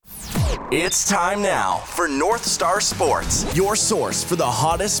It's time now for North Star Sports, your source for the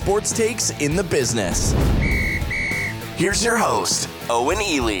hottest sports takes in the business. Here's your host, Owen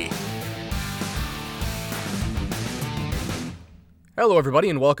Ely. Hello, everybody,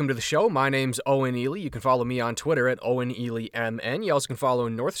 and welcome to the show. My name's Owen Ely. You can follow me on Twitter at OwenEelyMN. You also can follow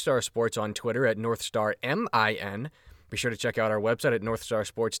North Star Sports on Twitter at NorthstarMIN. Be sure to check out our website at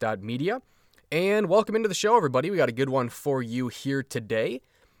northstarsports.media. And welcome into the show, everybody. We got a good one for you here today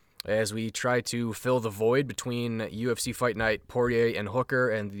as we try to fill the void between UFC Fight Night Poirier and Hooker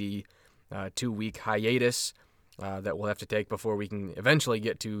and the 2-week hiatus that we'll have to take before we can eventually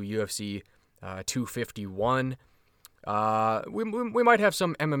get to UFC 251. We might have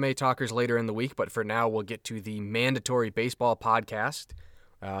some MMA talkers later in the week, but for now we'll get to the mandatory baseball podcast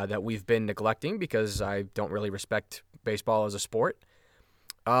that we've been neglecting because I don't really respect baseball as a sport.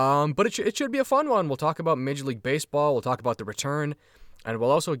 But it should be a fun one. We'll talk about Major League Baseball. We'll talk about the return. And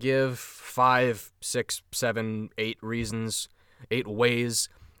we'll also give 5, 6, 7, 8 reasons, 8 ways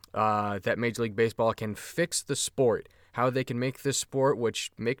that Major League Baseball can fix the sport. How they can make this sport,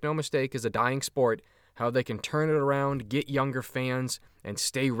 which, make no mistake, is a dying sport, how they can turn it around, get younger fans, and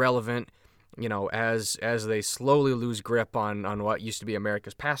stay relevant, you know, as they slowly lose grip on what used to be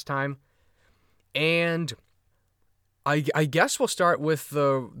America's pastime. And I guess we'll start with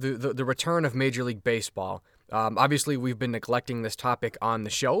the return of Major League Baseball. Obviously, we've been neglecting this topic on the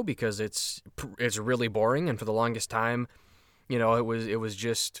show because it's really boring, and for the longest time, you know, it was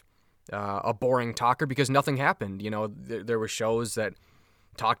just a boring talker because nothing happened. You know, there were shows that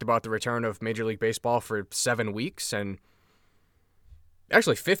talked about the return of Major League Baseball for 7 weeks, and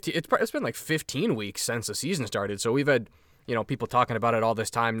actually 15. It's been like 15 weeks since the season started. So we've had, you know, people talking about it all this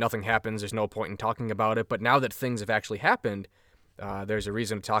time. Nothing happens. There's no point in talking about it. But now that things have actually happened, there's a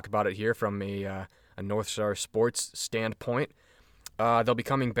reason to talk about it here from a North Star Sports standpoint. They'll be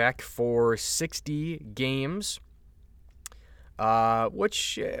coming back for 60 games,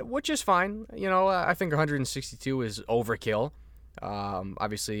 which is fine. You know, I think 162 is overkill.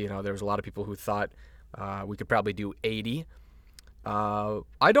 Obviously, you know, there was a lot of people who thought we could probably do 80.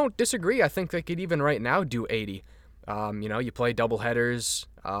 I don't disagree. I think they could even right now do 80. You know, you play doubleheaders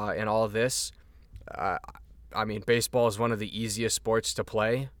and all of this. I mean, baseball is one of the easiest sports to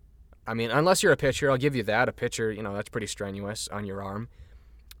play. I mean, unless you're a pitcher, I'll give you that. A pitcher, you know, that's pretty strenuous on your arm.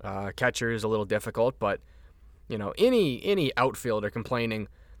 Catcher is a little difficult, but, you know, any outfielder complaining,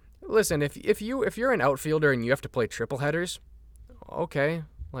 listen, if you're an outfielder and you have to play triple headers, okay,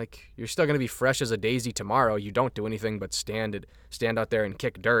 like, you're still going to be fresh as a daisy tomorrow. You don't do anything but stand out there and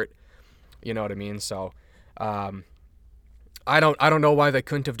kick dirt. You know what I mean? So, I don't know why they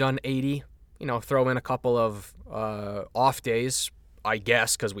couldn't have done 80. You know, throw in a couple of off days, I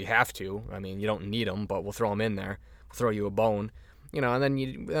guess, because we have to. I mean, you don't need them, but we'll throw them in there. We'll throw you a bone, you know, and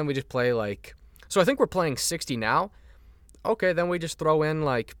then we just play like. So I think we're playing 60 now. Okay, then we just throw in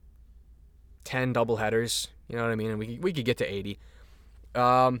like 10 doubleheaders. You know what I mean? And we could get to 80.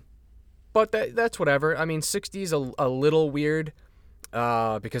 But that's whatever. I mean, 60 is a little weird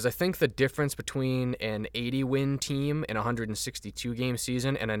because I think the difference between an 80-win team in a 162-game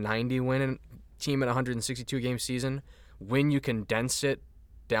season and a 90-win team in a 162-game season, when you condense it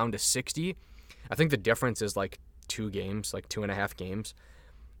down to 60, I think the difference is like 2 games, like 2.5 games,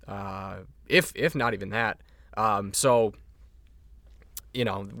 if not even that. So, you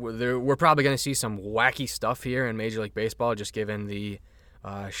know, we're probably going to see some wacky stuff here in Major League Baseball, just given the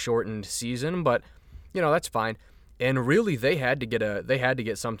shortened season. But, you know, that's fine. And really, they had to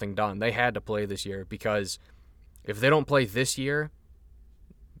get something done. They had to play this year because if they don't play this year,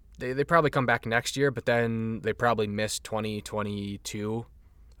 they probably come back next year, but then they probably miss 2022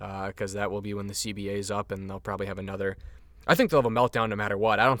 because that will be when the CBA is up, and they'll probably have another. I think they'll have a meltdown no matter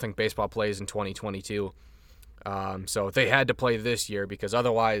what. I don't think baseball plays in 2022. So they had to play this year because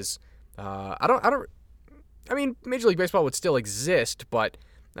otherwise, I mean, Major League Baseball would still exist, but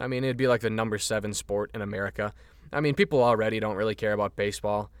I mean, it'd be like the number 7 sport in America. I mean, people already don't really care about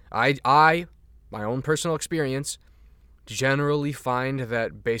baseball. My own personal experience, generally find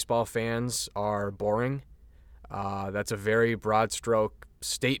that baseball fans are boring. That's a very broad stroke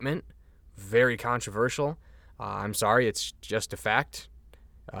statement, very controversial. I'm sorry, it's just a fact.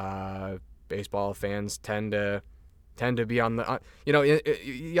 Baseball fans tend to be on the, you know,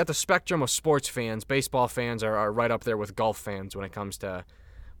 you got the spectrum of sports fans. Baseball fans are right up there with golf fans when it comes to,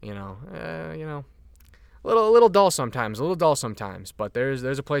 you know, a little dull sometimes, but there's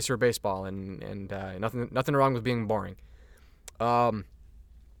a place for baseball, and nothing wrong with being boring.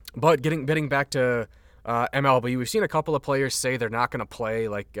 But getting back to MLB, we've seen a couple of players say they're not going to play,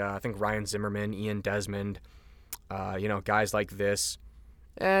 like I think Ryan Zimmerman, Ian Desmond, guys like this.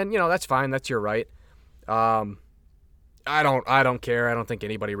 And, that's fine. That's your right. I don't care. I don't think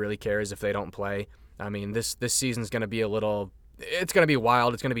anybody really cares if they don't play. I mean, this season's going to be it's going to be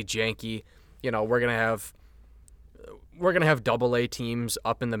wild. It's going to be janky. We're going to have AA teams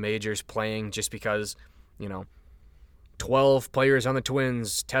up in the majors playing just because, 12 players on the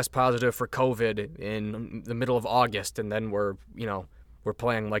Twins test positive for COVID in the middle of August, and then we're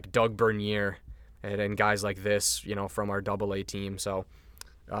playing like Doug Bernier and guys like this, from our AA team. So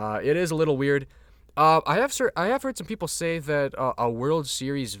it is a little weird. I have heard some people say that a World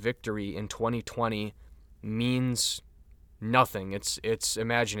Series victory in 2020 means nothing. It's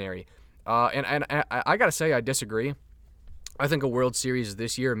imaginary. And I gotta say I disagree. I think a World Series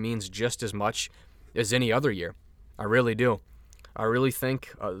this year means just as much as any other year. I really do. I really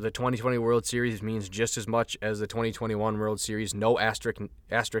think the 2020 World Series means just as much as the 2021 World Series. No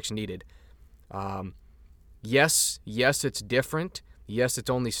asterisks needed. Yes, it's different. Yes, it's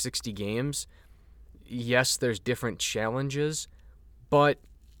only 60 games. Yes, there's different challenges, but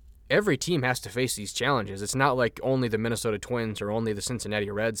every team has to face these challenges. It's not like only the Minnesota Twins or only the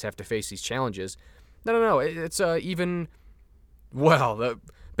Cincinnati Reds have to face these challenges. No. It's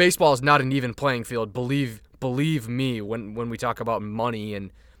baseball is not an even playing field. Believe me when we talk about money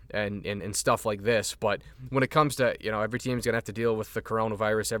and stuff like this. But when it comes to, every team's going to have to deal with the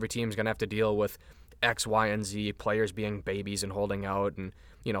coronavirus. Every team's going to have to deal with X, Y, and Z, players being babies and holding out and,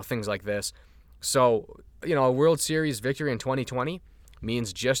 things like this. So, a World Series victory in 2020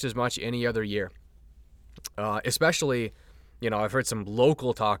 means just as much any other year. Especially, I've heard some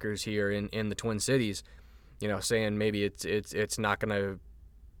local talkers here in the Twin Cities, saying maybe it's not going to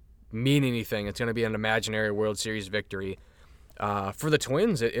mean anything. It's going to be an imaginary World Series victory. For the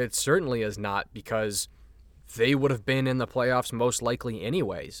Twins, it certainly is not, because they would have been in the playoffs most likely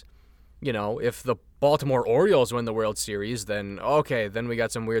anyways. If the Baltimore Orioles win the World Series, then we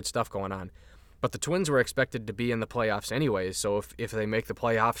got some weird stuff going on. But the Twins were expected to be in the playoffs anyways, so if they make the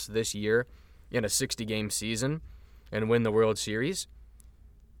playoffs this year in a 60-game season and win the World Series,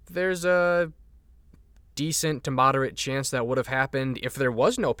 there's a decent to moderate chance that would have happened if there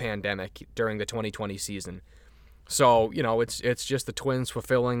was no pandemic during the 2020 season. So, it's just the Twins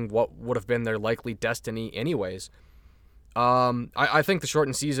fulfilling what would have been their likely destiny anyways. I think the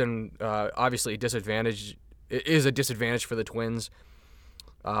shortened season obviously is a disadvantage for the Twins.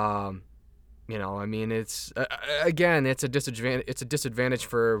 It's it's a disadvantage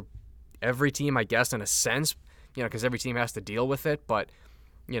for every team, I guess, in a sense, because every team has to deal with it. But,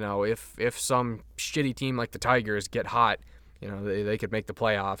 if some shitty team like the Tigers get hot, they could make the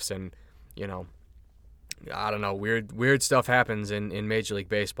playoffs, and, I don't know, weird stuff happens in Major League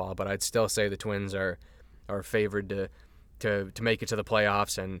Baseball. But I'd still say the Twins are favored to make it to the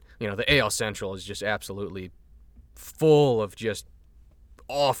playoffs, and, the AL Central is just absolutely full of just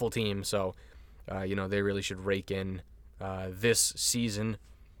awful teams. So, they really should rake in this season.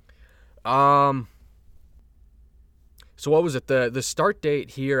 So what was it? The start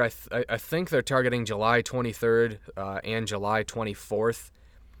date here, I think they're targeting July 23rd and July 24th.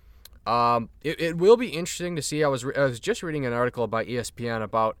 It will be interesting to see. I was just reading an article by ESPN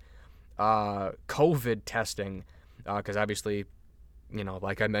about COVID testing, because obviously,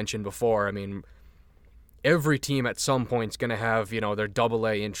 like I mentioned before, I mean, every team at some point is going to have, their AA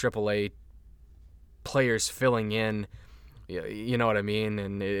and AAA players filling in, you know what I mean?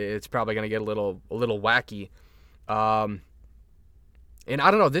 And it's probably going to get a little wacky. And I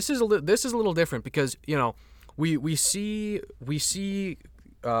don't know, this is a little different because, we see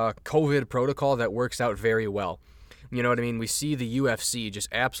COVID protocol that works out very well. You know what I mean? We see the UFC just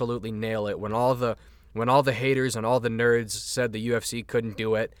absolutely nail it when all the haters and all the nerds said the UFC couldn't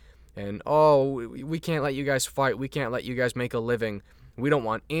do it. And, we can't let you guys fight. We can't let you guys make a living. We don't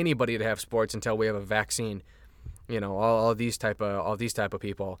want anybody to have sports until we have a vaccine. All these type of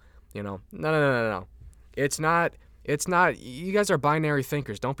people. No. It's not. You guys are binary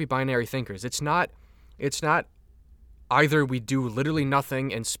thinkers. Don't be binary thinkers. It's not either we do literally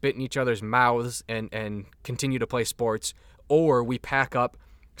nothing and spit in each other's mouths and continue to play sports, or we pack up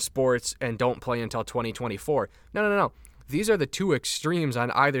sports and don't play until 2024. No. These are the two extremes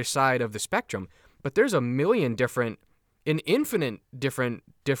on either side of the spectrum. But there's infinite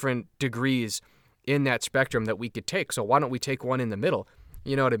different degrees in that spectrum that we could take. So why don't we take one in the middle?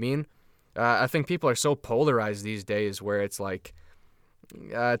 You know what I mean? I think people are so polarized these days where it's like,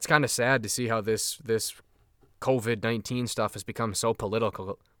 it's kind of sad to see how this COVID-19 stuff has become so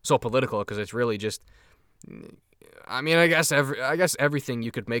political because it's really just, I mean, I guess everything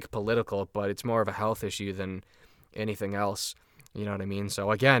you could make political, but it's more of a health issue than anything else. You know what I mean?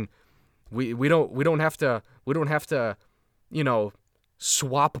 So again, we don't have to,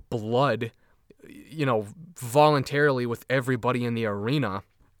 swap blood, voluntarily with everybody in the arena.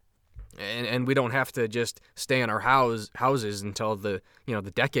 And we don't have to just stay in our houses until the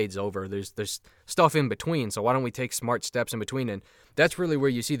decade's over. There's stuff in between. So why don't we take smart steps in between? And that's really where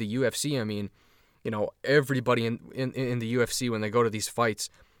you see the UFC. I mean, everybody in the UFC, when they go to these fights,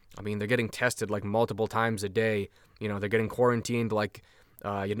 I mean, they're getting tested like multiple times a day. They're getting quarantined like,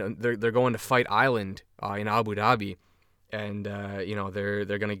 they're going to Fight Island in Abu Dhabi, and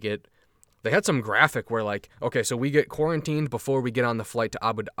they're gonna get. They had some graphic where like, okay, so we get quarantined before we get on the flight to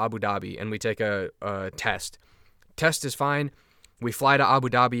Abu Dhabi, and we take a test. Test is fine. We fly to Abu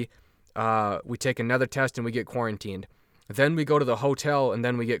Dhabi. We take another test and we get quarantined. Then we go to the hotel and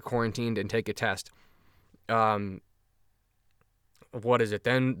then we get quarantined and take a test. What is it?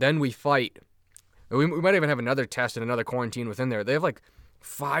 Then we fight. We might even have another test and another quarantine within there. They have like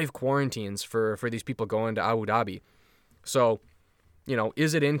 5 quarantines for these people going to Abu Dhabi. So,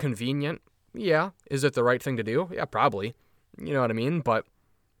 is it inconvenient? Yeah. Is it the right thing to do? Yeah, probably. You know what I mean? But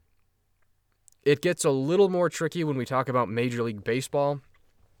it gets a little more tricky when we talk about Major League Baseball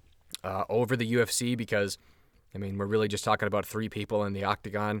over the UFC, because, I mean, we're really just talking about 3 people in the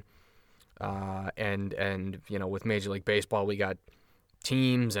octagon. And with Major League Baseball, we got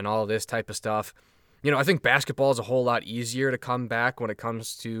teams and all this type of stuff. I think basketball is a whole lot easier to come back when it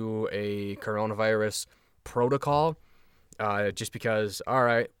comes to a coronavirus protocol. Just because, all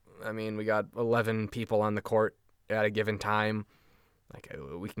right, I mean, we got 11 people on the court at a given time. Like,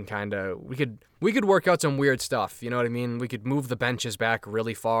 we could work out some weird stuff. You know what I mean? We could move the benches back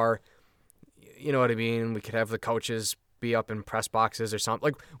really far. You know what I mean? We could have the coaches be up in press boxes or something.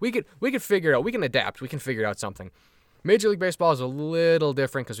 Like, we could figure it out. We can adapt. We can figure out something. Major League Baseball is a little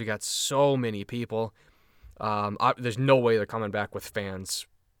different because we got so many people. There's no way they're coming back with fans.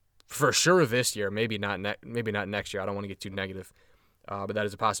 For sure this year, maybe not next year. I don't want to get too negative, but that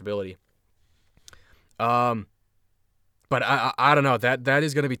is a possibility. But I don't know. That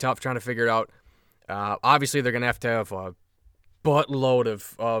is going to be tough trying to figure it out. Obviously, they're going to have a buttload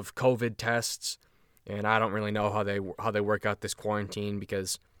of COVID tests, and I don't really know how they work out this quarantine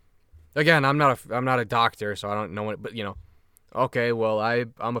because, again, I'm not a doctor, so I don't know it. But okay, well,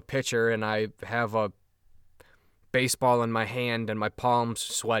 I'm a pitcher and I have a baseball in my hand and my palm's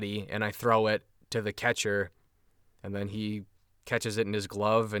sweaty, and I throw it to the catcher, and then he catches it in his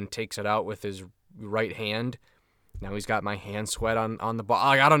glove and takes it out with his right hand. Now he's got my hand sweat on the ball.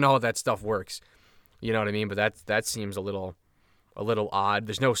 I don't know how that stuff works. You know what I mean? But that seems a little odd.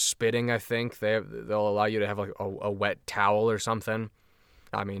 There's no spitting, I think. They'll allow you to have like a wet towel or something.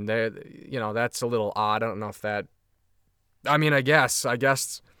 I mean, that's a little odd. I don't know if that. I mean, I guess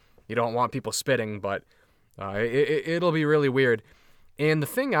you don't want people spitting, but it'll be really weird. And the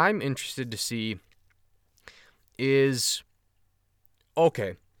thing I'm interested to see is,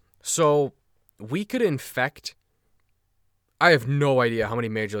 okay, so we could infect. I have no idea how many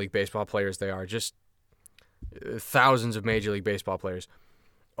Major League Baseball players they are. Just thousands of Major League Baseball players.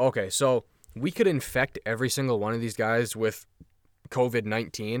 Okay, so we could infect every single one of these guys with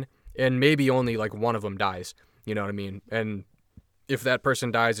COVID-19, and maybe only like one of them dies. You know what I mean? And if that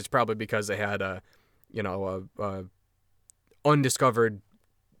person dies, it's probably because they had a undiscovered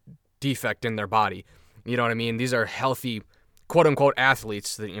defect in their body. You know what I mean? These are healthy, quote unquote,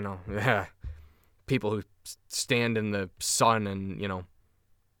 athletes that, people who stand in the sun and,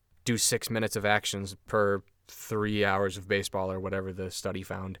 do 6 minutes of actions per 3 hours of baseball or whatever the study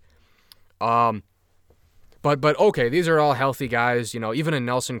found. But okay, these are all healthy guys, even a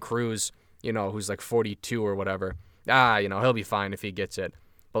Nelson Cruz, who's like 42 or whatever. He'll be fine if he gets it.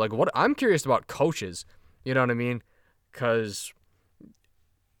 But like, what I'm curious about coaches, you know what I mean? Because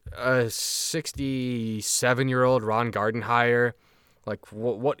a 67-year-old Ron Gardenhire, like,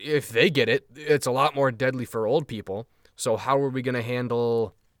 what if they get it? It's a lot more deadly for old people. So how are we gonna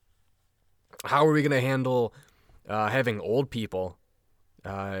handle having old people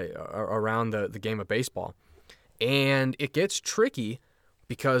around the game of baseball? And it gets tricky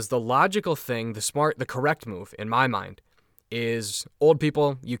because the logical thing, the correct move in my mind is old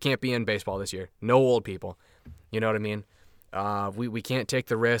people. You can't be in baseball this year. No old people. You know what I mean? We can't take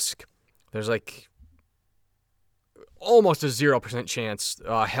the risk. There's like almost a 0% chance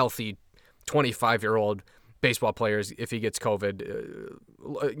healthy 25-year-old baseball players, if he gets COVID,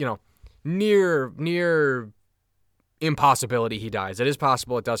 near impossibility he dies. It is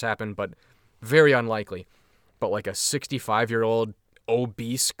possible, it does happen, but very unlikely. But like a 65-year-old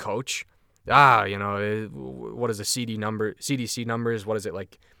obese coach, what is the CDC numbers? What is it,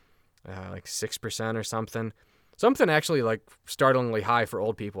 like 6% or something? Something actually like startlingly high for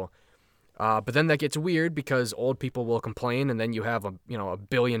old people. But then that gets weird because old people will complain, and then you have a $1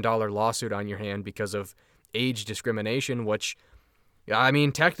 billion lawsuit on your hand because of age discrimination, which, I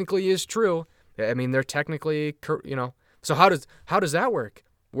mean, technically is true. I mean, they're technically, So how does that work?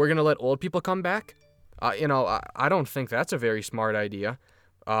 We're gonna let old people come back? I don't think that's a very smart idea.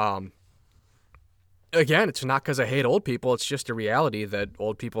 Again, it's not because I hate old people. It's just a reality that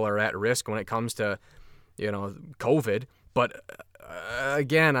old people are at risk when it comes to, COVID. But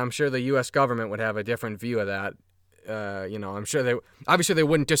again, I'm sure the U.S. government would have a different view of that. I'm sure they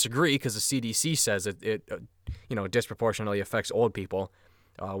wouldn't disagree because the CDC says it disproportionately affects old people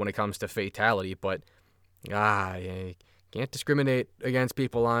when it comes to fatality. But you can't discriminate against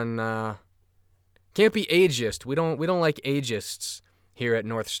people on. Can't be ageist. We don't like ageists here at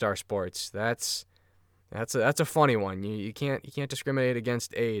North Star Sports. That's a funny one. You can't discriminate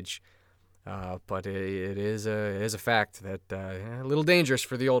against age. But it is a fact that a little dangerous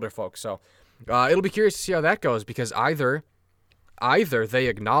for the older folks. So it'll be curious to see how that goes, because either they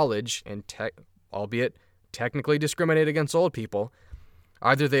acknowledge and albeit technically discriminate against old people.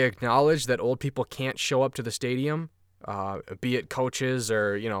 Either they acknowledge that old people can't show up to the stadium, be it coaches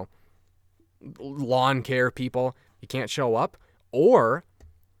or lawn care people, you can't show up, or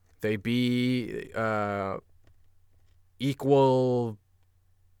they be equal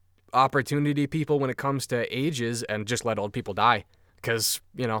opportunity people when it comes to ages and just let old people die. Because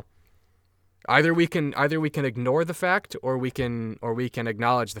either we can ignore the fact, or we can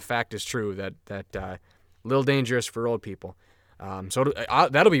acknowledge the fact is true that a little dangerous for old people. So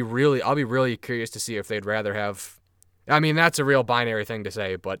I'll be really curious to see if they'd rather have. I mean, that's a real binary thing to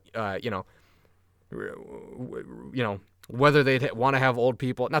say, but whether they'd want to have old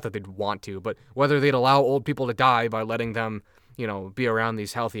people, not that they'd want to, but whether they'd allow old people to die by letting them, be around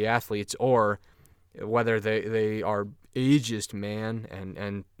these healthy athletes, or whether they are ageist, man,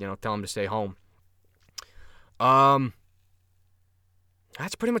 and tell them to stay home. That's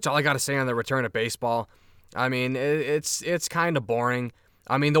pretty much all I got to say on the return of baseball. I mean, it's kind of boring.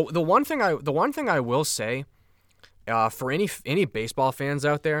 I mean, the one thing I will say, for any baseball fans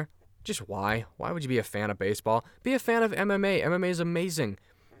out there, just why would you be a fan of baseball? Be a fan of MMA. MMA is amazing.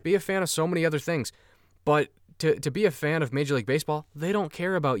 Be a fan of so many other things, but to be a fan of Major League Baseball, they don't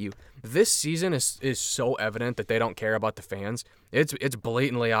care about you. This season is so evident that they don't care about the fans. It's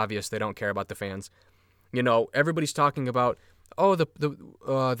blatantly obvious they don't care about the fans. Everybody's talking about,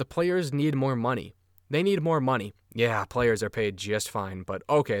 the players need more money. They need more money. Yeah, players are paid just fine, but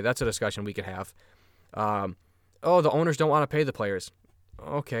okay, that's a discussion we could have. The owners don't want to pay the players.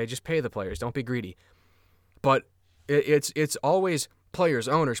 Okay, just pay the players. Don't be greedy. But it's always players,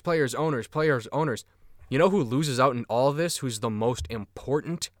 owners, players, owners, players, owners. You know who loses out in all of this? Who's the most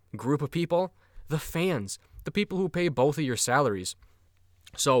important group of people? The fans. The people who pay both of your salaries.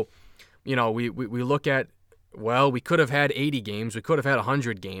 So, we look at, we could have had 80 games. We could have had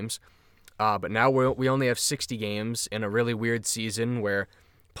 100 games. But now we only have 60 games in a really weird season where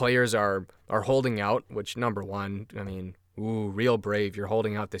players are holding out, which, number one, I mean, real brave. You're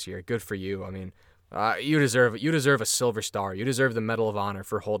holding out this year. Good for you. I mean, you deserve a Silver Star. You deserve the Medal of Honor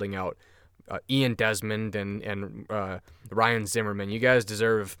for holding out. Ian Desmond and Ryan Zimmerman, you guys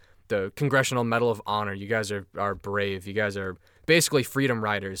deserve the Congressional Medal of Honor. You guys are brave. You guys are basically freedom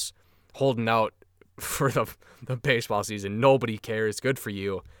riders holding out for the baseball season. Nobody cares. Good for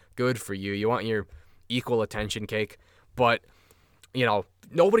you. Good for you. You want your equal attention cake. But,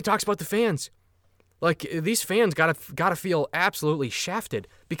 nobody talks about the fans. Like, these fans gotta feel absolutely shafted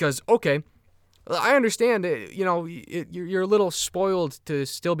because, okay, I understand, you're a little spoiled to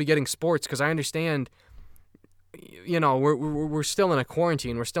still be getting sports because I understand, we're still in a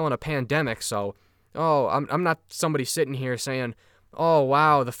quarantine, we're still in a pandemic, so, I'm not somebody sitting here saying, oh,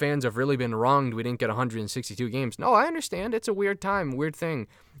 wow, the fans have really been wronged, we didn't get 162 games. No, I understand, it's a weird time, weird thing.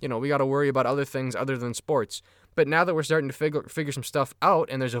 We got to worry about other things other than sports. But now that we're starting to figure some stuff out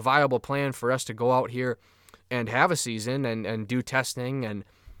and there's a viable plan for us to go out here and have a season and do testing and,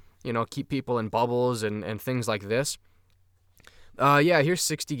 keep people in bubbles and things like this. Here's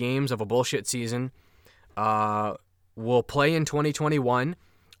 60 games of a bullshit season. We'll play in 2021,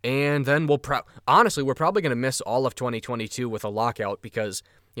 and then we're probably going to miss all of 2022 with a lockout because,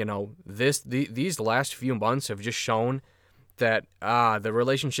 these last few months have just shown that the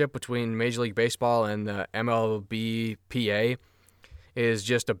relationship between Major League Baseball and the MLB PA is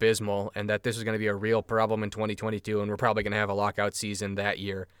just abysmal, and that this is going to be a real problem in 2022, and we're probably going to have a lockout season that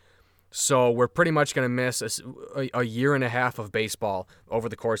year. So we're pretty much going to miss a year and a half of baseball over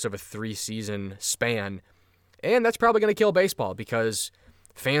the course of a 3-season span, and that's probably going to kill baseball because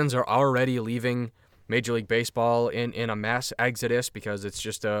fans are already leaving Major League Baseball in a mass exodus because it's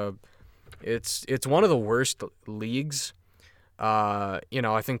just It's one of the worst leagues. I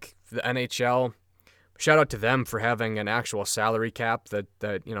think the NHL, shout out to them for having an actual salary cap that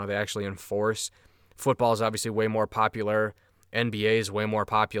they actually enforce. Football is obviously way more popular. NBA is way more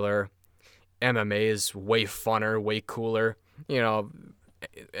popular. MMA is way funner, way cooler.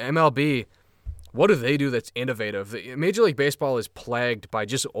 MLB, what do they do that's innovative? Major League Baseball is plagued by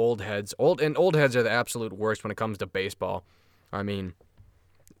just old heads. Old heads are the absolute worst when it comes to baseball. I mean,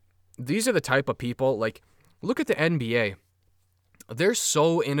 these are the type of people, like, look at the NBA. They're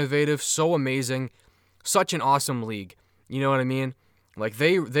so innovative, so amazing, such an awesome league. You know what I mean? Like,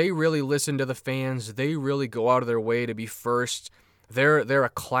 they really listen to the fans. They really go out of their way to be first. They're a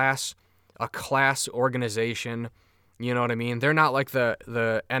class organization. You know what I mean? They're not like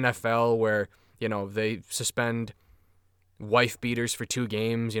the NFL where, they suspend wife beaters for 2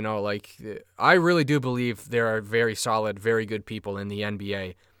 games. I really do believe there are very solid, very good people in the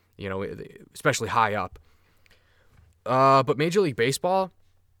NBA, especially high up. But Major League Baseball,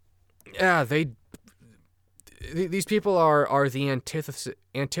 yeah, these people are the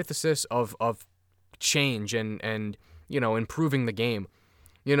antithesis of change and improving the game.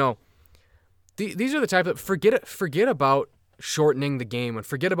 These are the type of forget about shortening the game and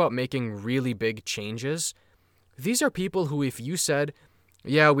forget about making really big changes. These are people who, if you said,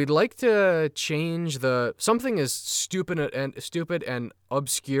 yeah, we'd like to change something as stupid and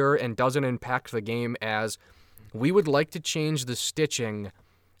obscure and doesn't impact the game as we would like to change the stitching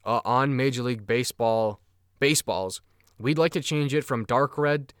on Major League Baseball baseballs. We'd like to change it from dark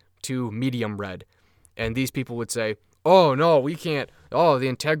red to medium red. And these people would say, oh, no, we can't. Oh, the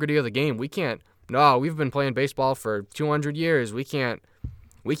integrity of the game. We can't. No, we've been playing baseball for 200 years. We can't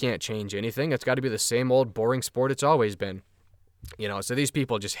change anything. It's got to be the same old boring sport it's always been. So these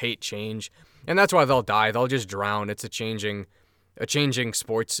people just hate change. And that's why they'll die. They'll just drown. It's a changing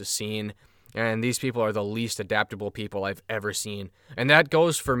sports scene. And these people are the least adaptable people I've ever seen. And that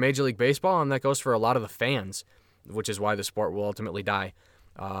goes for Major League Baseball, and that goes for a lot of the fans, which is why the sport will ultimately die.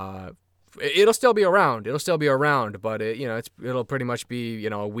 It'll still be around. But it'll pretty much be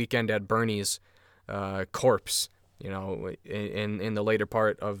a Weekend at Bernie's corpse. In the later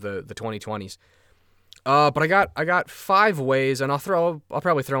part of the 2020s. But I got 5 ways, and I'll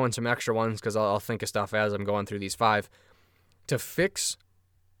probably throw in some extra ones because I'll think of stuff as I'm going through these 5 to fix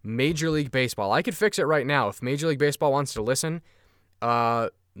Major League Baseball. I could fix it right now if Major League Baseball wants to listen.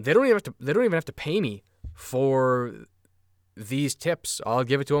 They don't even have to pay me for these tips. I'll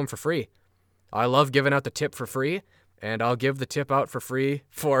give it to them for free. I love giving out the tip for free, and I'll give the tip out for free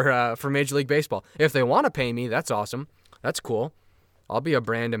for Major League Baseball. If they want to pay me, that's awesome. That's cool. I'll be a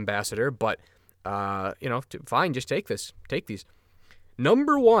brand ambassador, but fine, just take these.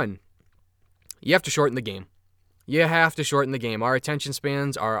 Number 1, you have to shorten the game. Our attention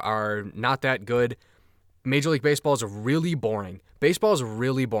spans are not that good. Major League Baseball is really boring.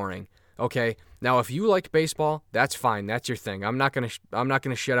 Okay, now if you liked baseball, that's fine. That's your thing. I'm not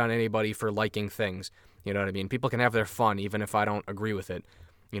gonna shit on anybody for liking things. You know what I mean? People can have their fun even if I don't agree with it,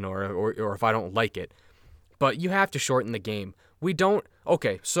 or if I don't like it. But you have to shorten the game. We don't.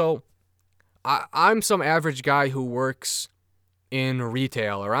 Okay, so I'm some average guy who works in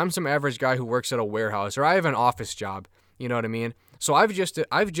retail, or I'm some average guy who works at a warehouse, or I have an office job. You know what I mean? So I've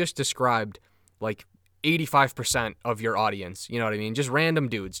just described like 85% of your audience. You know what I mean? Just random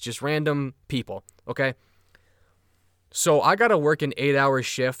dudes, just random people. Okay. So I gotta work an 8-hour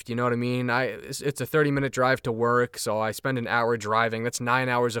shift. You know what I mean? It's a 30-minute drive to work, so I spend an hour driving. That's 9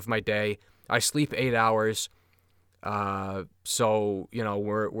 hours of my day. I sleep 8 hours. So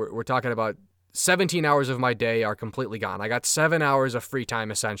we're talking about 17 hours of my day are completely gone. I got 7 hours of free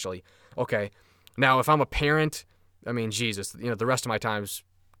time essentially. Okay. Now, if I'm a parent, I mean, Jesus, the rest of my time's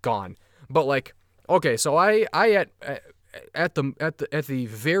gone. But like, okay, so I at the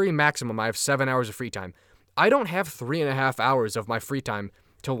very maximum, I have 7 hours of free time. I don't have 3.5 hours of my free time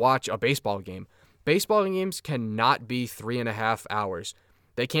to watch a baseball game. Baseball games cannot be 3.5 hours.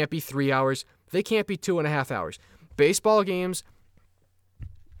 They can't be 3 hours. They can't be 2.5 hours. Baseball games,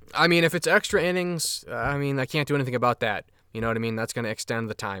 I mean, if it's extra innings, I can't do anything about that. You know what I mean? That's going to extend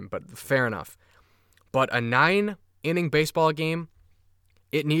the time, but fair enough. But a 9-inning baseball game,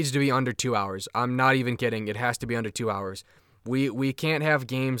 it needs to be under 2 hours. I'm not even kidding. It has to be under 2 hours. We can't have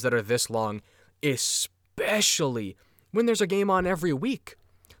games that are this long, especially when there's a game on every week.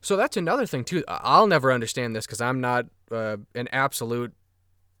 So that's another thing, too. I'll never understand this because I'm not an absolute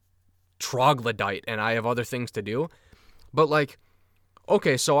troglodyte and I have other things to do. But, like,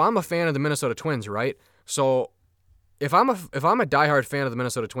 okay, so I'm a fan of the Minnesota Twins, right? So if I'm a diehard fan of the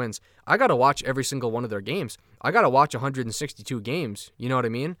Minnesota Twins, I got to watch every single one of their games. I got to watch 162 games, you know what I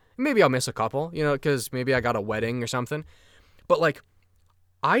mean? Maybe I'll miss a couple, because maybe I got a wedding or something. But, like,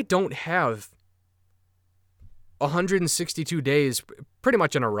 I don't have 162 days pretty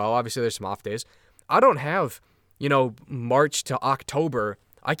much in a row. Obviously, there's some off days. I don't have, March to October.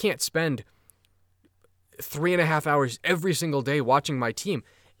 I can't spend 3.5 hours every single day watching my team.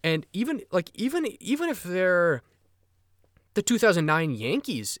 And even if they're the 2009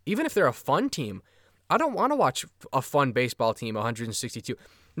 Yankees, even if they're a fun team, I don't want to watch a fun baseball team 162.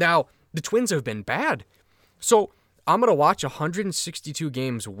 Now, the Twins have been bad. So I'm going to watch 162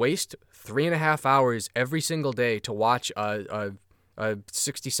 games, waste 3.5 hours every single day to watch a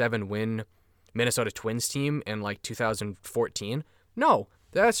 67-win Minnesota Twins team in like 2014. No,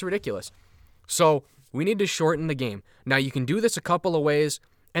 that's ridiculous. So we need to shorten the game. Now, you can do this a couple of ways.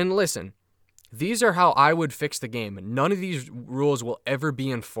 And listen, these are how I would fix the game. None of these rules will ever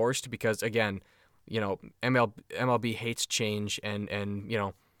be enforced because, again, MLB hates change and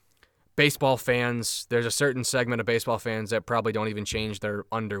baseball fans, there's a certain segment of baseball fans that probably don't even change their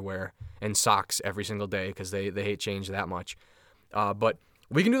underwear and socks every single day because they hate change that much. But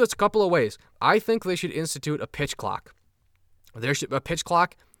we can do this a couple of ways. I think they should institute a pitch clock. There should a pitch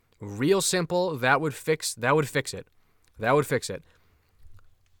clock, real simple. That would fix it.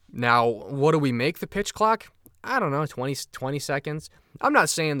 Now, what do we make the pitch clock? I don't know, 20 seconds. I'm not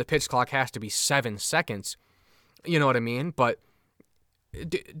saying the pitch clock has to be 7 seconds. You know what I mean? But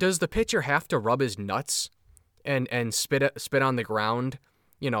does the pitcher have to rub his nuts and spit on the ground,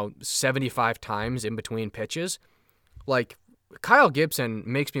 75 times in between pitches? Like, Kyle Gibson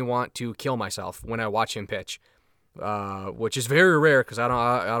makes me want to kill myself when I watch him pitch, which is very rare because I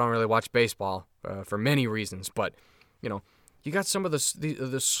don't really watch baseball for many reasons. But you got some of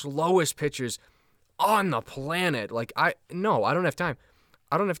the slowest pitchers on the planet. Like, I don't have time.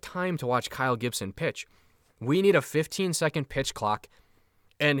 I don't have time to watch Kyle Gibson pitch. We need a 15-second pitch clock,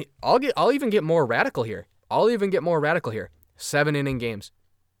 and I'll even get more radical here. 7-inning games.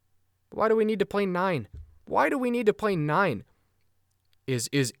 Why do we need to play 9?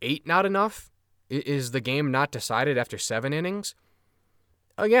 Is 8 not enough? Is the game not decided after 7 innings?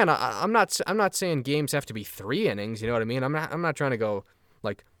 Again, I'm not saying games have to be 3 innings. You know what I mean? I'm not trying to go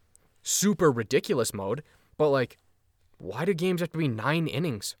like super ridiculous mode, but like, why do games have to be 9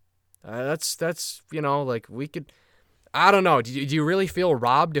 innings? That's like we could. I don't know. Do you really feel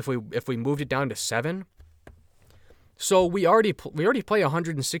robbed if we moved it down to 7? So we already play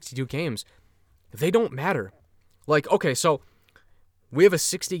 162 games. They don't matter. Like, okay, so we have a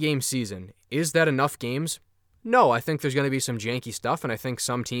 60-game season. Is that enough games? No, I think there's going to be some janky stuff, and I think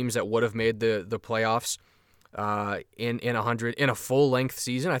some teams that would have made the playoffs in a full-length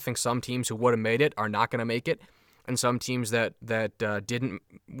season, I think some teams who would have made it are not going to make it, and some teams that didn't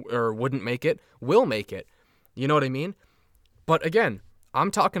or wouldn't make it will make it. You know what I mean? But again,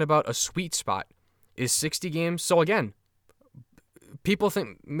 I'm talking about a sweet spot. Is 60 games? So again, people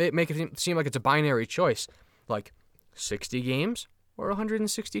make it seem like it's a binary choice, like 60 games or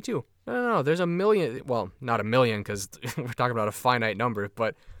 162. No, there's a million. Well, not a million because we're talking about a finite number,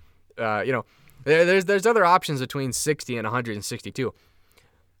 but there's other options between 60 and 162.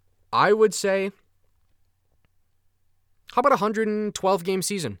 I would say, how about a 112 game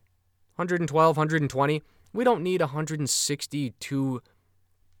season? 112, 120. We don't need 162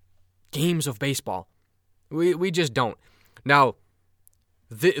 games of baseball. We just don't. Now,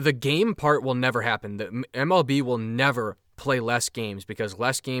 the game part will never happen. The MLB will never play less games because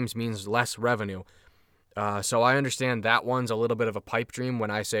less games means less revenue. So I understand that one's a little bit of a pipe dream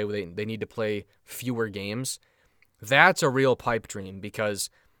when I say they need to play fewer games. That's a real pipe dream because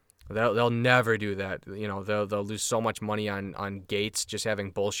they'll never do that. They'll lose so much money on gates just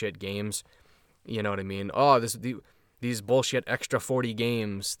having bullshit games. You know what I mean? Oh, these bullshit extra 40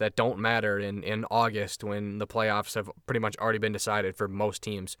 games that don't matter in August when the playoffs have pretty much already been decided for most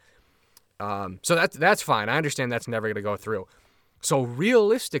teams. So that's fine. I understand that's never going to go through. So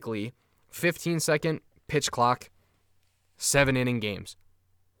realistically, 15-second pitch clock, 7-inning games.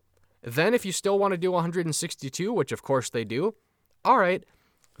 Then if you still want to do 162, which of course they do, all right,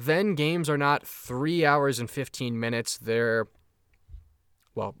 then games are not 3 hours and 15 minutes. They're,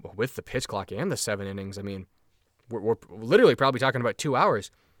 well, with the pitch clock and the 7 innings, I mean, we're literally probably talking about 2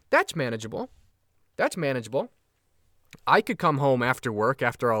 hours. That's manageable. I could come home after work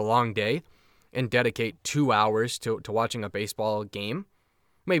after a long day and dedicate 2 hours to watching a baseball game.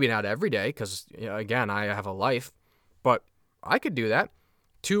 Maybe not every day because, again, I have a life. But I could do that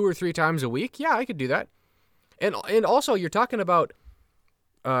 2 or 3 times a week. Yeah, I could do that. And also, you're talking about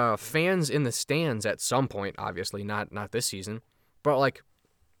fans in the stands at some point, obviously, not this season. But, like,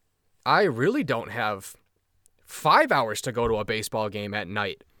 I really don't have 5 hours to go to a baseball game at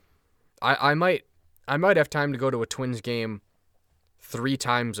night. I might have time to go to a Twins game 3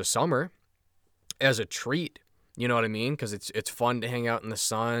 times a summer as a treat. You know what I mean? Because it's fun to hang out in the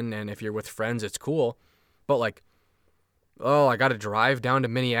sun, and if you're with friends, it's cool. But, like, I got to drive down to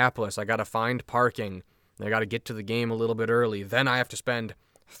Minneapolis. I got to find parking. I got to get to the game a little bit early. Then I have to spend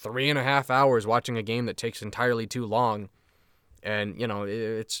 3.5 hours watching a game that takes entirely too long. And, you know,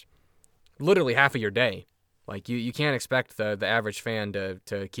 it's literally half of your day. Like, you can't expect the average fan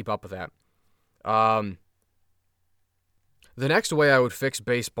to keep up with that. The next way I would fix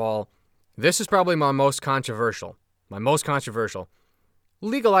baseball, this is probably my most controversial. Legalize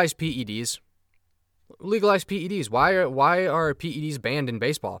PEDs. Legalize PEDs. Why are PEDs banned in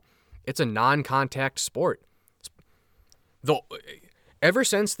baseball? It's a non-contact sport. Ever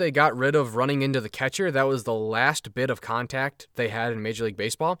since they got rid of running into the catcher, that was the last bit of contact they had in Major League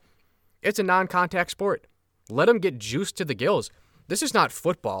Baseball. It's a non-contact sport. Let them get juiced to the gills. This is not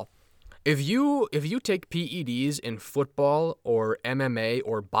football. If you take PEDs in football or MMA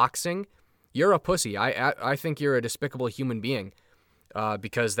or boxing, you're a pussy. I think you're a despicable human being,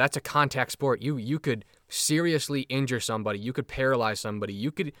 because that's a contact sport. You could seriously injure somebody. You could paralyze somebody.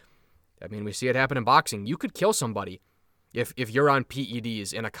 We see it happen in boxing. You could kill somebody if you're on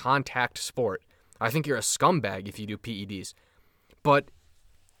PEDs in a contact sport. I think you're a scumbag if you do PEDs. But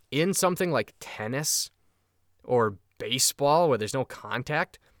in something like tennis or baseball where there's no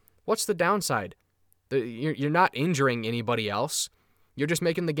contact, what's the downside? You're not injuring anybody else. You're just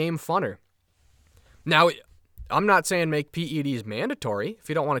making the game funner. Now, I'm not saying make PEDs mandatory. If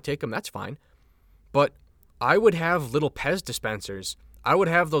you don't want to take them, that's fine. But I would have little Pez dispensers. I would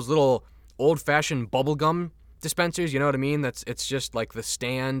have those little old-fashioned bubblegum dispensers, you know what I mean? It's just like the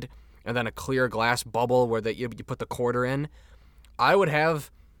stand and then a clear glass bubble where you put the quarter in. I would have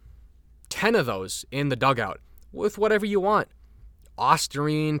 10 of those in the dugout with whatever you want.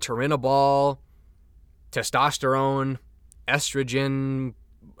 Ostarine, turinabol, testosterone, estrogen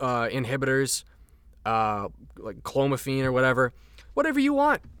inhibitors, like clomiphene or whatever. Whatever you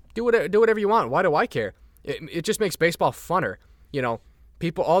want. Do whatever you want. Why do I care? It just makes baseball funner. You know,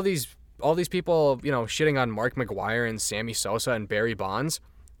 all these people, you know, shitting on Mark McGwire and Sammy Sosa and Barry Bonds.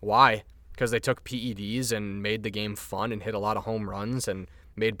 Why? Because they took PEDs and made the game fun and hit a lot of home runs and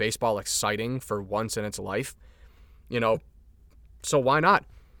made baseball exciting for once in its life. You know, so why not?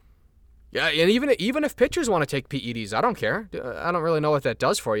 Yeah, and even if pitchers want to take PEDs, I don't care. I don't really know what that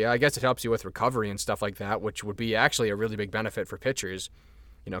does for you. I guess it helps you with recovery and stuff like that, which would be actually a really big benefit for pitchers.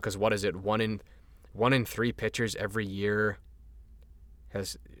 You know, because what is it? One in 3 pitchers every year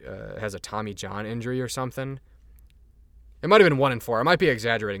has a Tommy John injury or something. It might have been 1 in 4. I might be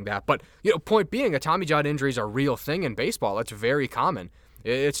exaggerating that, but you know, point being, a Tommy John injury is a real thing in baseball. It's very common.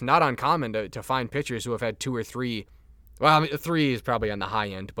 It's not uncommon to find pitchers who have had 2 or 3. Well, I mean, 3 is probably on the high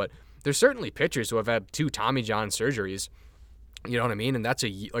end, but there's certainly pitchers who have had 2 Tommy John surgeries. You know what I mean? And that's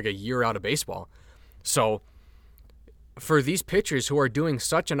like a year out of baseball. So for these pitchers who are doing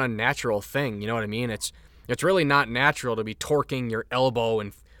such an unnatural thing, you know what I mean? It's really not natural to be torquing your elbow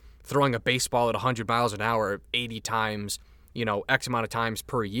and throwing a baseball at 100 miles an hour 80 times, you know, X amount of times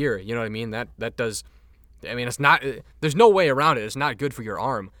per year. You know what I mean? That does, I mean, it's not, there's no way around it. It's not good for your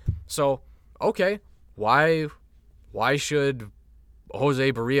arm. So, okay, why should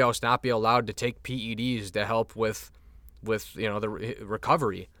Jose Barrios not be allowed to take PEDs to help with you know, the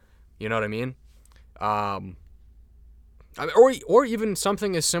recovery? You know what I mean? Or even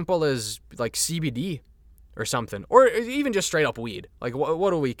something as simple as like CBD or something, or even just straight up weed. Like,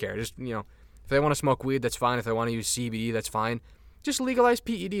 what do we care? Just, you know, if they want to smoke weed, that's fine. If they want to use CBD, that's fine. Just legalize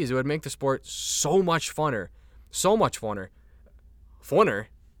PEDs. It would make the sport so much funner. So much funner. So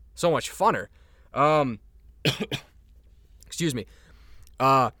much funner. Excuse me.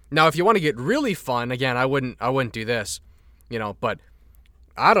 Now, if you want to get really fun, again, I wouldn't do this, you know, but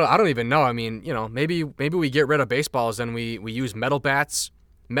I don't even know. I mean, you know, maybe we get rid of baseballs and we use metal bats,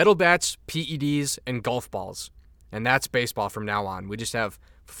 PEDs, and golf balls. And that's baseball from now on. We just have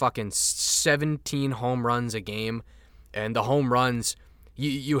fucking 17 home runs a game, and the home runs,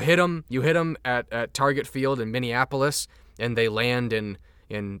 you hit them at Target Field in Minneapolis, and they land in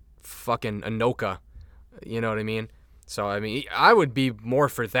fucking Anoka. You know what I mean? So, I mean, I would be more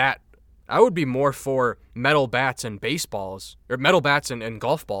for that. I would be more for metal bats and baseballs, or metal bats and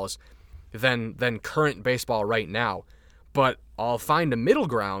golf balls than current baseball right now. But I'll find a middle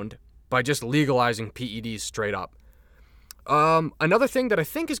ground by just legalizing PEDs straight up. Another thing that I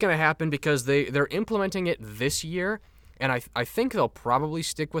think is going to happen, because they're implementing it this year, and I think they'll probably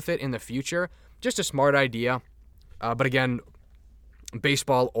stick with it in the future. Just a smart idea. But again,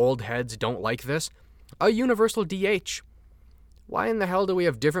 baseball old heads don't like this. A universal DH. Why in the hell do we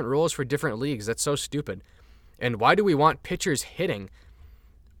have different rules for different leagues? That's so stupid. And why do we want pitchers hitting?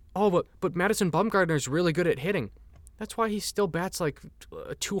 Oh, but Madison Bumgarner's really good at hitting. That's why he still bats like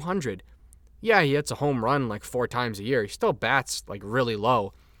 200. Yeah, he hits a home run like 4 times a year. He still bats like really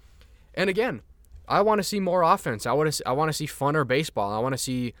low. And again, I want to see more offense. I want to see funner baseball. I want to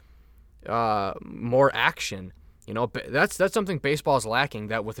see more action. You know, that's something baseball is lacking.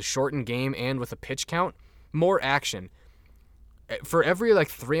 That with a shortened game and with a pitch count, more action. For every like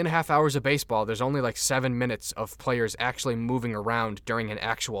 3.5 hours of baseball, there's only like 7 minutes of players actually moving around during an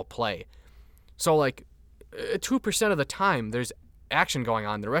actual play. So like 2% of the time there's action going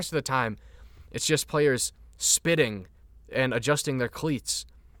on. The rest of the time, it's just players spitting and adjusting their cleats.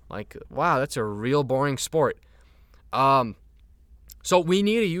 Like, wow, that's a real boring sport. So we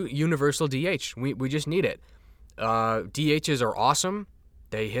need a universal DH. We just need it. DHs are awesome.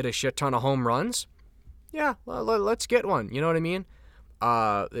 They hit a shit ton of home runs. Yeah, let's get one. You know what I mean?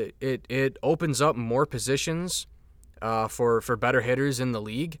 It opens up more positions for better hitters in the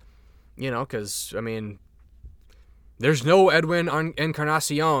league. You know, because, I mean, there's no Edwin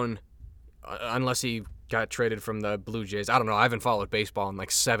Encarnacion unless he got traded from the Blue Jays. I don't know. I haven't followed baseball in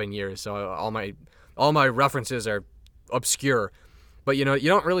like 7 years, so all my references are obscure. But, you know, you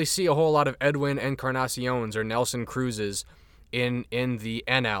don't really see a whole lot of Edwin Encarnacions or Nelson Cruzes in the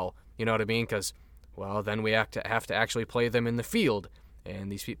NL. You know what I mean? Because, well, then we have to actually play them in the field.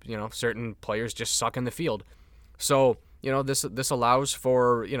 And these people, you know, certain players just suck in the field. So, you know, this allows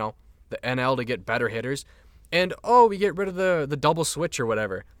for, you know, the NL to get better hitters. And, we get rid of the double switch or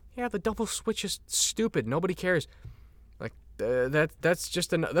whatever. Yeah, the double switch is stupid. Nobody cares. Like, that's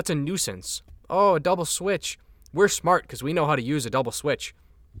a nuisance. Oh, a double switch. We're smart because we know how to use a double switch.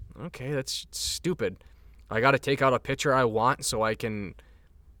 Okay, that's stupid. I got to take out a pitcher I want so I can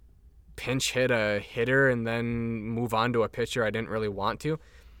pinch hit a hitter and then move on to a pitcher I didn't really want to.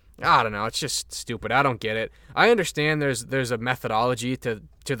 I don't know. It's just stupid. I don't get it. I understand there's a methodology to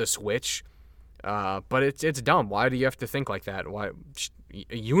the switch, but it's dumb. Why do you have to think like that? Why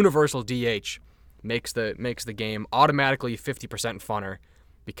a universal DH makes the game automatically 50% funner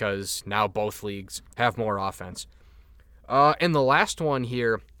because now both leagues have more offense. And the last one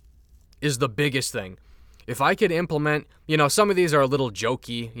here is the biggest thing. If I could implement, you know, some of these are a little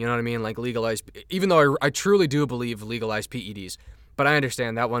jokey, you know what I mean, like legalized, even though I truly do believe legalized PEDs, but I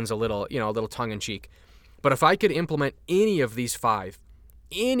understand that one's a little tongue-in-cheek. But if I could implement any of these five,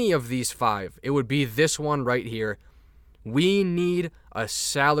 it would be this one right here. We need a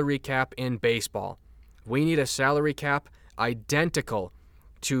salary cap in baseball. We need a salary cap identical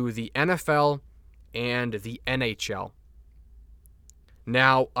to the NFL and the NHL.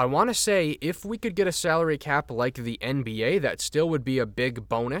 Now, I want to say if we could get a salary cap like the NBA, that still would be a big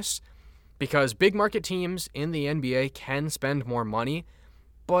bonus because big market teams in the NBA can spend more money,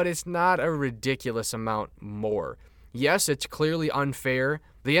 but it's not a ridiculous amount more. Yes, it's clearly unfair.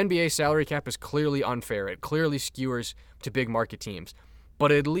 The NBA salary cap is clearly unfair. It clearly skewers to big market teams.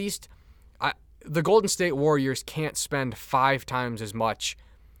 But at least the Golden State Warriors can't spend 5 times as much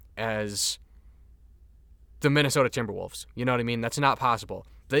as the Minnesota Timberwolves. You know what I mean? That's not possible.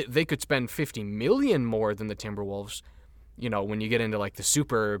 They could spend $50 million more than the Timberwolves, you know, when you get into like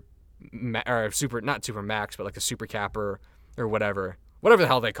the not super max, but like the super cap or whatever the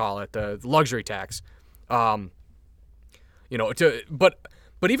hell they call it, the luxury tax. You know, but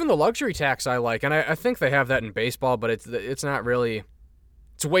even the luxury tax I like, and I think they have that in baseball, but it's not really,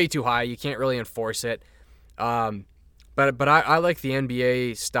 it's way too high. You can't really enforce it. But I like the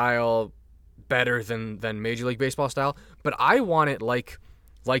NBA style better than Major League Baseball style, but I want it like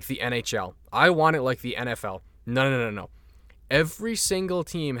the NHL. I want it like the NFL. No. Every single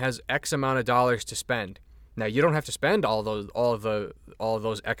team has X amount of dollars to spend. Now you don't have to spend all of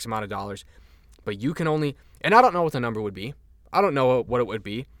those X amount of dollars, but you can only. And I don't know what the number would be. I don't know what it would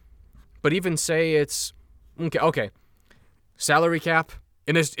be, but even say it's okay. Salary cap,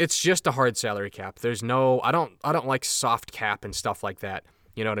 and it's just a hard salary cap. There's no. I don't like soft cap and stuff like that.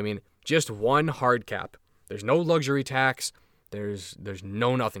 You know what I mean? Just one hard cap. There's no luxury tax. There's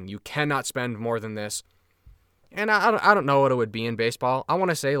no nothing. You cannot spend more than this. And I don't know what it would be in baseball. I want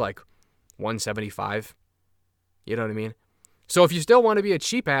to say like 175. You know what I mean? So if you still want to be a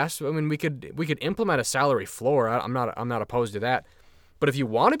cheap ass, I mean we could implement a salary floor. I'm not opposed to that. But if you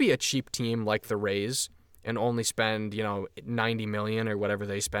want to be a cheap team like the Rays and only spend, you know, $90 million or whatever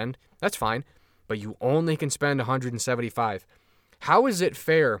they spend, that's fine. But you only can spend 175. How is it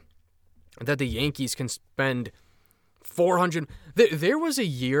fair that the Yankees can spend 400. There was a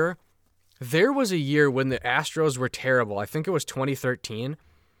year when the Astros were terrible. I think it was 2013,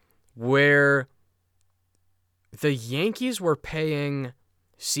 where the Yankees were paying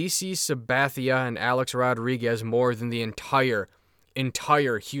CC Sabathia and Alex Rodriguez more than the entire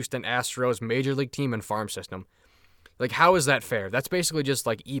Houston Astros major league team and farm system. Like, how is that fair? That's basically just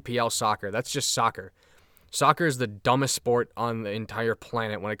like EPL soccer. That's just soccer. Soccer is the dumbest sport on the entire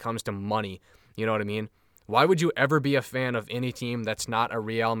planet when it comes to money. You know what I mean? Why would you ever be a fan of any team that's not a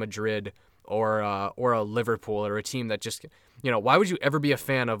Real Madrid or a Liverpool or a team that just, why would you ever be a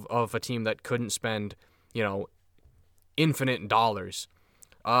fan of a team that couldn't spend, infinite dollars?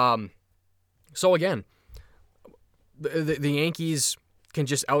 So again, the Yankees can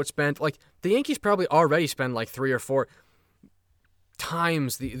just outspend, like, the Yankees probably already spend like 3 or 4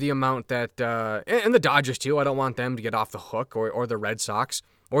 times the amount that, and the Dodgers too. I don't want them to get off the hook, or the Red Sox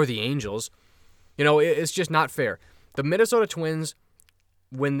or the Angels. It's just not fair. The Minnesota Twins,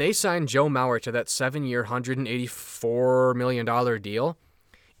 when they signed Joe Mauer to that 7-year, $184 million deal,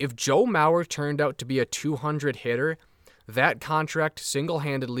 if Joe Mauer turned out to be a 200 hitter, that contract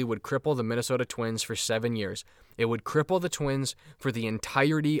single-handedly would cripple the Minnesota Twins for 7 years. It would cripple the Twins for the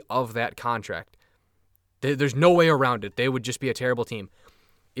entirety of that contract. There's no way around it. They would just be a terrible team.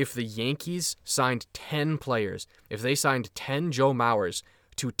 If the Yankees signed 10 players, if they signed 10 Joe Mauers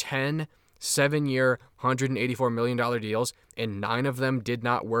to 10 7-year, $184 million deals, and 9 of them did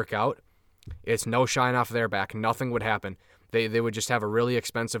not work out, it's no shine off their back. Nothing would happen. They would just have a really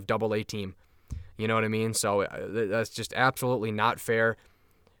expensive Double-A team. You know what I mean? So that's just absolutely not fair.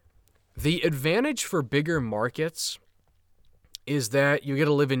 The advantage for bigger markets is that you get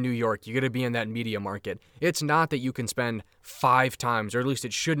to live in New York. You get to be in that media market. It's not that you can spend 5 times, or at least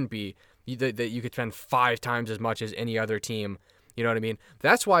it shouldn't be, that you could spend 5 times as much as any other team. You know what I mean?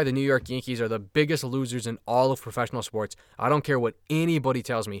 That's why the New York Yankees are the biggest losers in all of professional sports. I don't care what anybody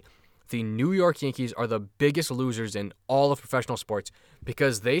tells me. The New York Yankees are the biggest losers in all of professional sports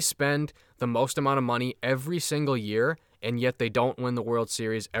because they spend the most amount of money every single year, and yet they don't win the World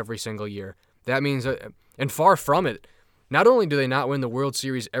Series every single year. That means, and far from it, not only do they not win the World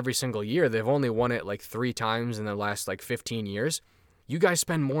Series every single year, they've only won it like 3 times in the last like 15 years. You guys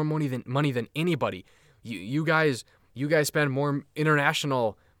spend more money than anybody. You guys spend more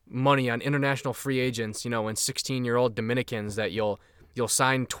international money on international free agents, and 16-year-old Dominicans that you'll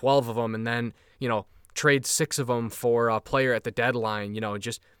sign 12 of them and then, trade 6 of them for a player at the deadline,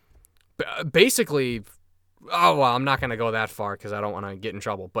 just basically, I'm not going to go that far because I don't want to get in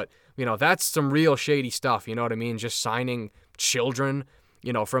trouble. But, that's some real shady stuff, you know what I mean? Just signing children,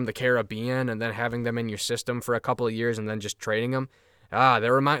 from the Caribbean and then having them in your system for a couple of years and then just trading them. That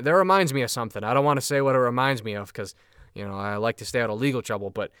reminds me of something. I don't want to say what it reminds me of because, I like to stay out of legal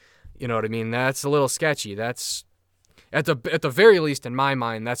trouble, but you know what I mean? That's a little sketchy. That's, at the very least, in my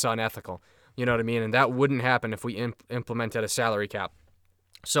mind, that's unethical. You know what I mean? And that wouldn't happen if we implemented a salary cap.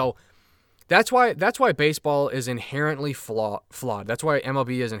 So that's why baseball is inherently flawed. That's why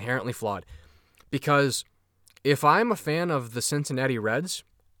MLB is inherently flawed. Because if I'm a fan of the Cincinnati Reds,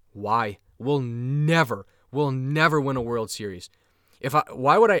 why? We'll never win a World Series.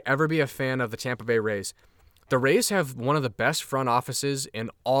 Why would I ever be a fan of the Tampa Bay Rays? The Rays have one of the best front offices in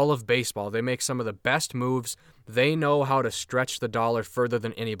all of baseball. They make some of the best moves. They know how to stretch the dollar further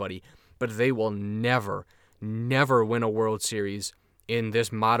than anybody. But they will never win a World Series in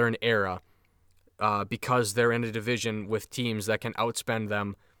this modern era because they're in a division with teams that can outspend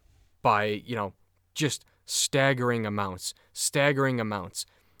them by, just staggering amounts.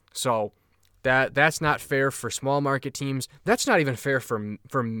 So that's not fair for small market teams. That's not even fair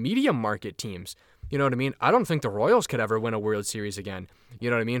for medium market teams. You know what I mean? I don't think the Royals could ever win a World Series again. You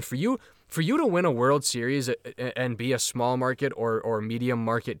know what I mean? For you to win a World Series and be a small market or medium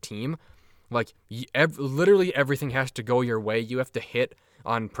market team, like literally everything has to go your way. You have to hit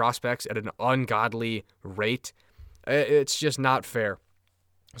on prospects at an ungodly rate. It's just not fair.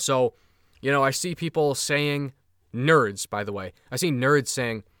 So, I see people saying, nerds, by the way. I see nerds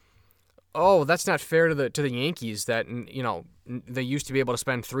saying, oh, that's not fair to the Yankees that, they used to be able to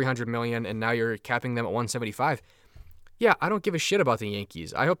spend $300 million and now you're capping them at $175. Yeah, I don't give a shit about the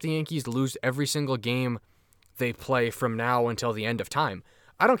Yankees. I hope the Yankees lose every single game they play from now until the end of time.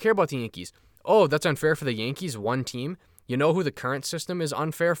 I don't care about the Yankees. Oh, that's unfair for the Yankees, one team. You know who the current system is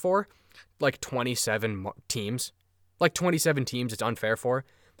unfair for? Like 27 teams. Like 27 teams it's unfair for.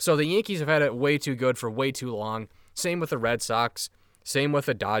 So the Yankees have had it way too good for way too long. Same with the Red Sox. Same with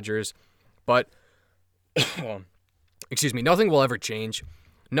the Dodgers. But, excuse me, nothing will ever change.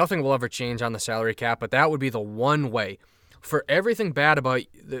 Nothing will ever change on the salary cap, but that would be the one way. For everything bad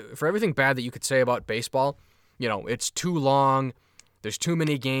that you could say about baseball, it's too long. There's too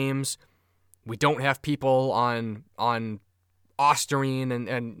many games. We don't have people on Osterine,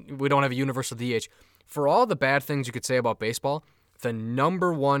 and we don't have a universal DH. For all the bad things you could say about baseball, the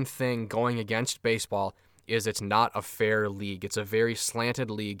number one thing going against baseball is it's not a fair league. It's a very slanted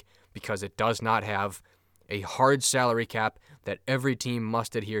league because it does not have a hard salary cap that every team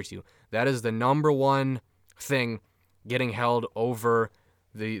must adhere to. That is the number one thing getting held over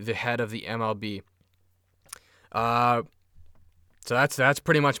the head of the MLB. So that's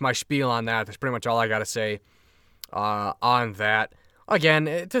pretty much my spiel on that. That's pretty much all I got to say on that.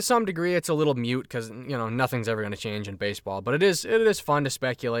 Again, to some degree, it's a little mute because nothing's ever going to change in baseball. But it is fun to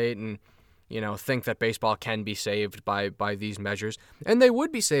speculate and think that baseball can be saved by these measures, and they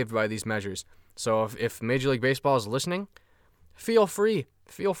would be saved by these measures. So if Major League Baseball is listening, feel free.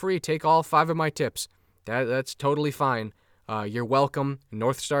 Take all 5 of my tips. That's totally fine. You're welcome.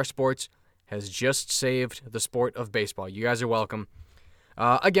 North Star Sports has just saved the sport of baseball. You guys are welcome.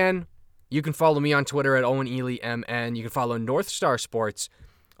 Again, you can follow me on Twitter at OwenEalyMN. You can follow North Star Sports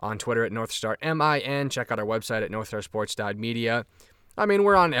on Twitter at NorthstarMIN. Check out our website at northstarsports.media. I mean,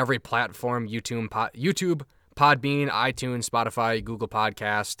 we're on every platform, YouTube, Podbean, iTunes, Spotify, Google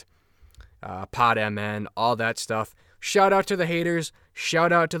Podcast, PodMN, all that stuff. Shout out to the haters.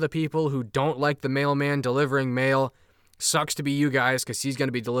 Shout out to the people who don't like the mailman delivering mail. Sucks to be you guys because he's going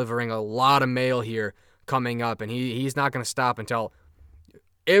to be delivering a lot of mail here coming up, and he's not going to stop until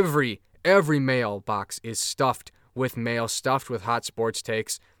every mailbox is stuffed with mail, stuffed with hot sports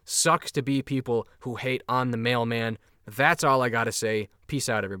takes. Sucks to be people who hate on the mailman. That's all I got to say. Peace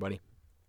out, everybody.